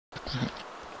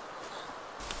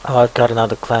Oh, I've got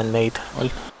another clanmate Well,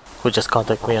 who just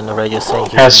contacted me on the radio saying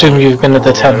he's I assume in you've been at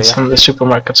the the tents area. and the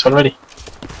supermarkets already.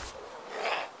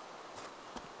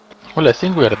 well, I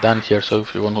think we are done here, so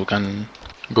if you want, we can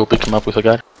go pick him up with a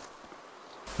guy.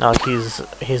 No,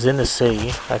 he's in the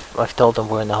city. I've told him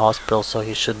we're in the hospital, so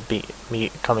he should be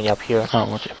coming up here.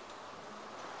 Oh, okay.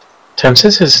 Thames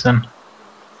is his then.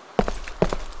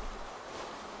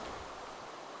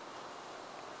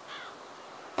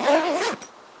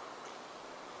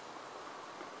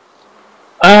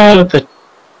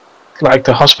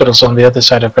 The hospital's on the other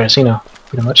side of Brasino,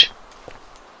 pretty much.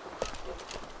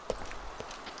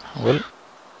 Well,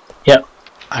 yeah.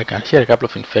 I can hear a couple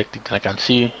of infected. I can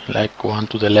see like one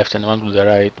to the left and one to the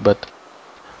right, but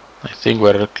I think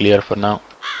we're clear for now.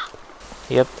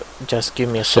 Yep, just give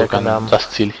me a So second. can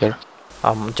just chill here.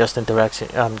 I'm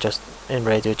just in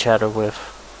radio chatter with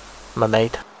my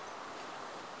mate.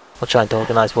 We're trying to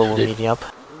organize where we're meeting up.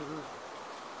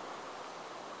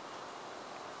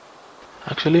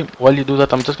 Actually, while you do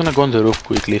that, I'm just gonna go on the roof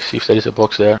quickly, see if there is a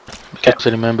box there. Because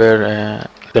remember,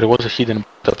 there was a hidden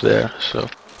box up there, so...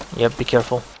 Yep, be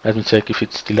careful. Let me check if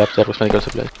it's still up there with medical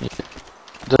supplies. Yeah.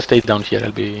 Just stay down here,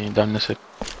 I'll be down in a sec.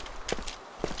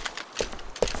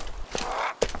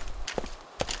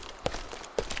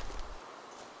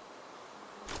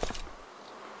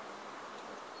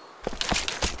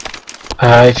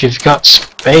 If you've got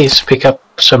space, pick up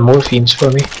some morphines for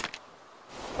me.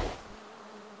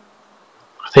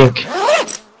 I think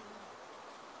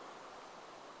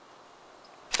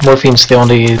morphine's the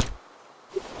only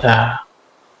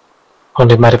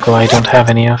medical I don't have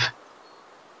any of.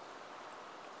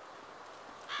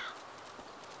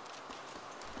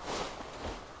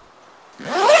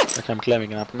 Okay, I'm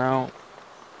climbing up now.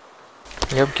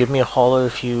 Yep, give me a holler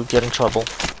if you get in trouble.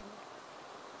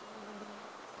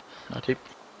 Okay.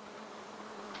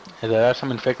 There are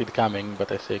some infected coming,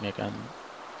 but I think I can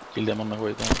kill them on my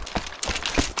way down.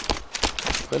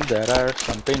 Well, there are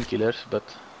some painkillers, but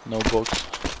no box.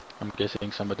 I'm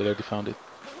guessing somebody already found it.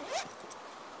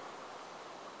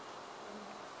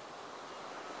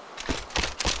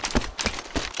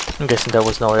 I'm guessing there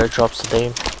was no airdrops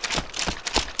today.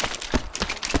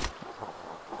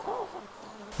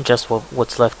 Just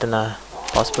what's left in the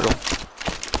hospital.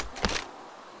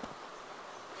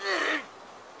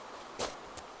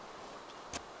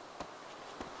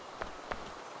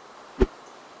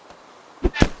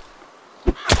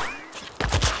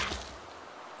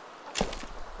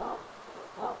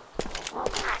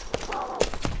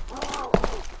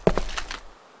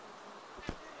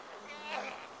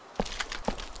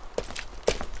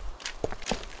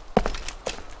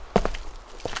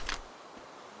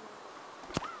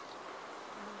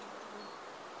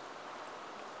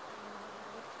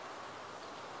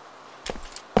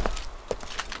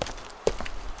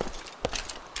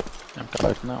 I'm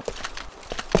covered now.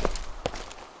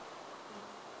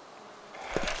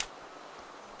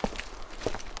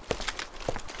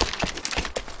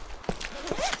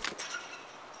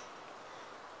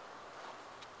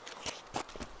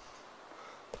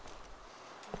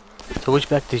 So which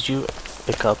bag did you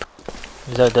pick up?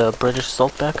 Is that the British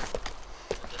assault bag?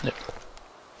 Yep.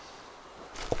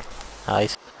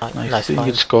 Nice. I Nice think find.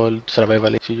 it's called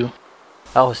Survival ACU.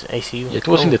 Oh, it's ACU. Yeah, it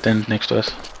was in the tent next to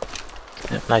us.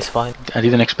 Yeah. Nice find. I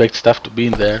didn't expect stuff to be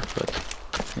in there, but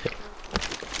yeah.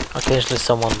 Occasionally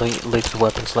someone leaves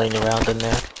weapons laying around in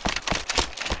there.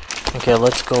 Okay,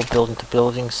 let's go building to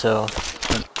building, so...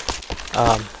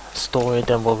 store it,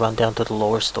 then we'll run down to the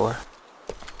lower store.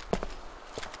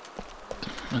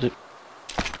 Okay.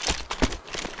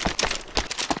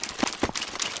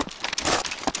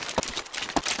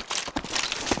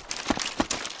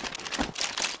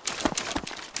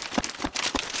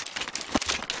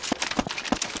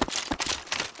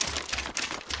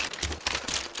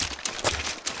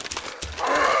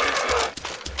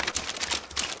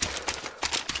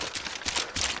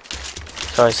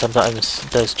 Sorry, sometimes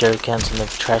there's jerry cans in the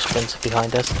trash bins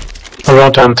behind us. I'll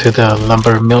run down to the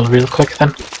lumber mill real quick then.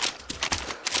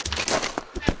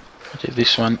 Okay,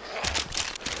 this one.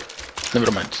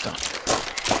 Never mind, it's down.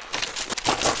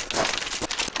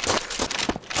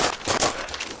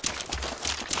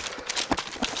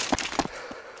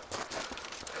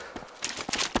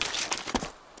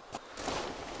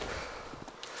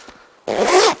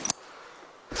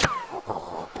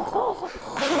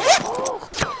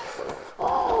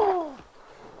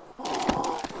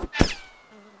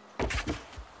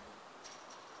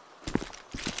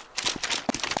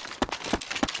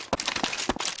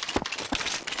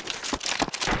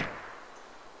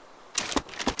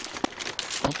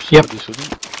 Yep.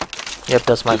 Yep,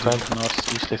 that's my friend.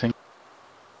 Northeast, I think.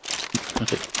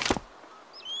 Okay.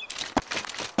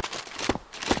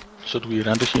 Should we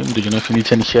run to him? Do you know if he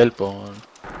needs any help or...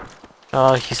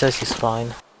 He says he's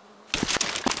fine.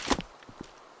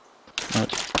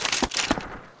 not?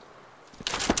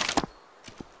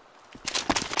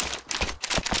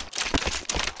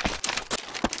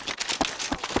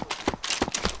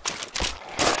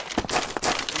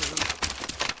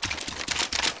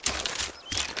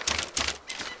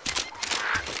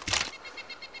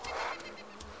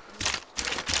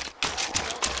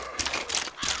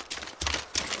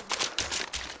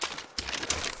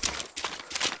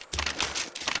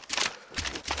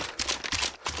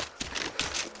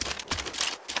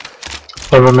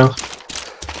 Lumbermill.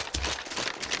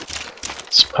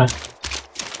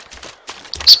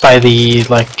 It's by the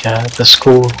the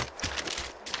school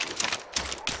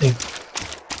thing.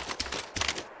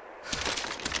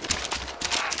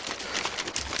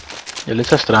 Yeah, let's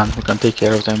just run. We can take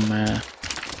care of them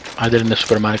either in the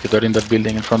supermarket or in that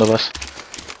building in front of us.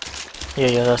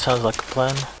 Yeah, that sounds like a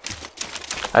plan.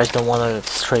 I just don't want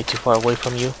to stray too far away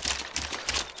from you.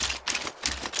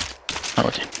 Oh,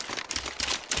 okay.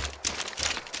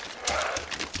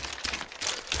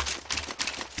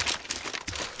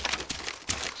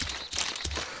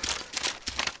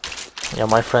 Yeah,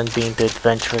 my friend, being the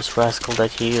adventurous rascal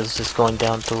that he is, going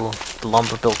down to the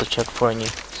lumber mill to check for any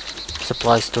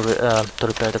supplies to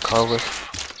repair the car with.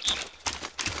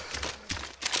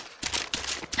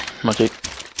 Okay.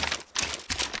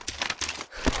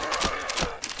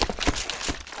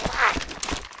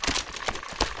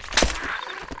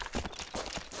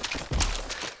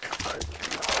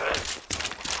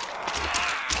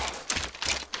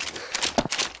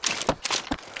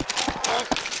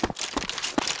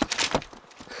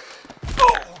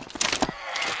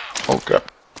 Oh crap.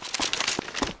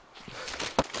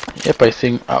 Yep, I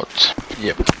think out.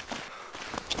 Yep.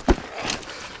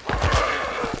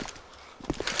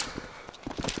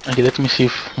 Okay, let me see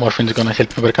if morphine is gonna help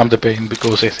me overcome the pain,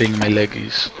 because I think my leg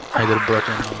is either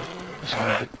broken or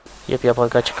something. Yep, I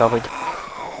got you covered.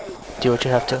 Do what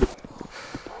you have to.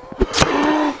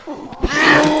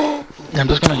 I'm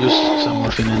just gonna use some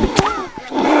morphine and...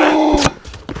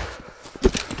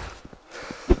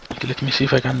 Okay, let me see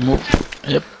if I can move.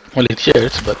 Yep. Well, it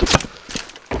hurts, but...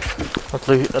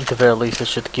 At the very least, it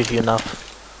should give you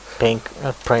enough pain,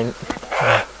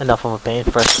 enough of a pain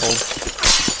threshold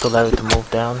to allow you to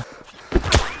move down.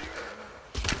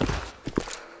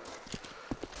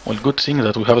 Well, good thing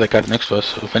that we have the car next to us,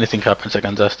 so if anything happens I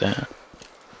can just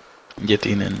get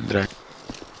in and drive.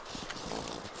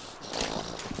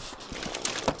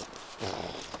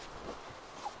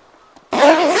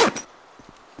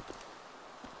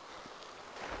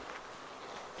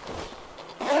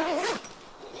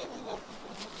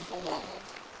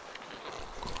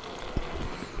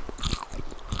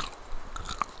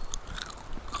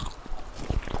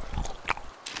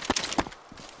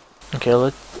 Okay,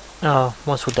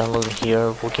 once we're done loading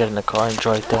here, we'll get in the car and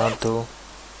drive down to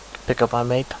pick up my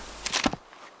mate.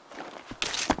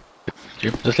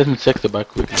 Okay, just let me check the back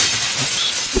quickly.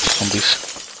 Oops,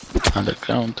 zombies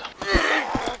underground.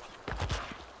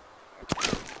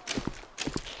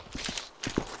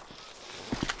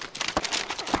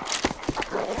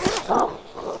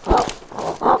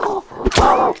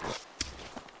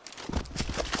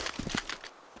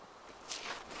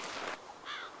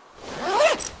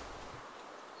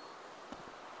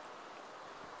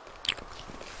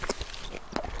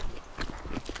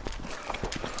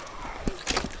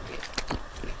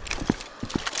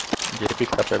 Yeah, I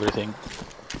picked up everything.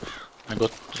 I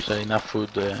got enough food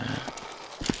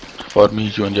for me,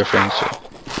 you and your friends, so...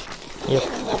 Yep.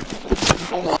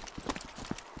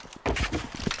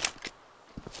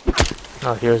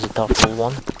 Oh, here's a thoughtful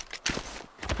one.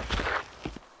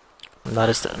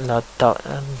 Not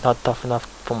tough enough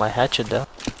for my hatchet though.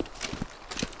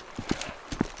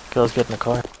 Okay, let's get in the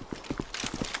car.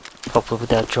 Hopefully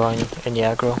without drawing any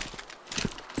aggro.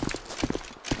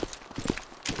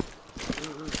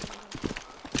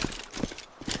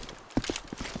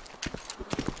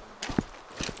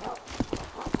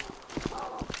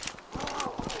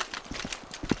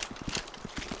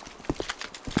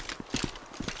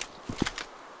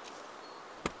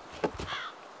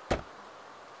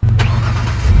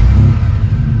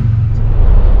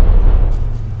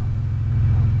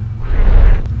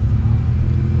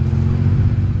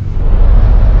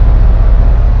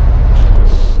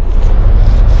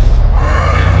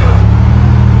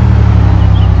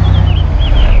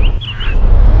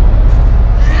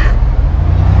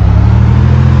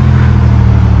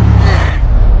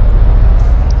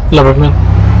 Lumbermill.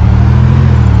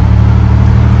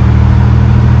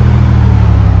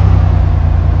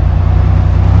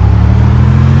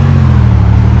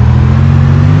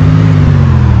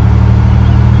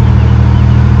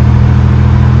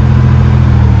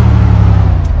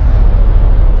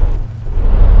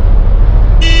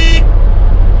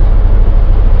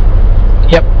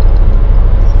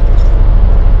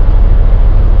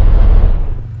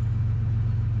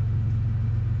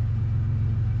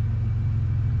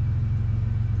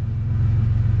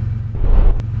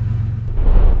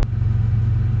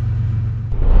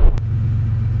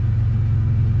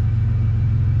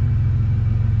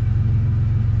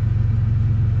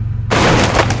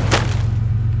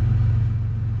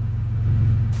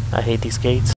 Hades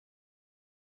gates.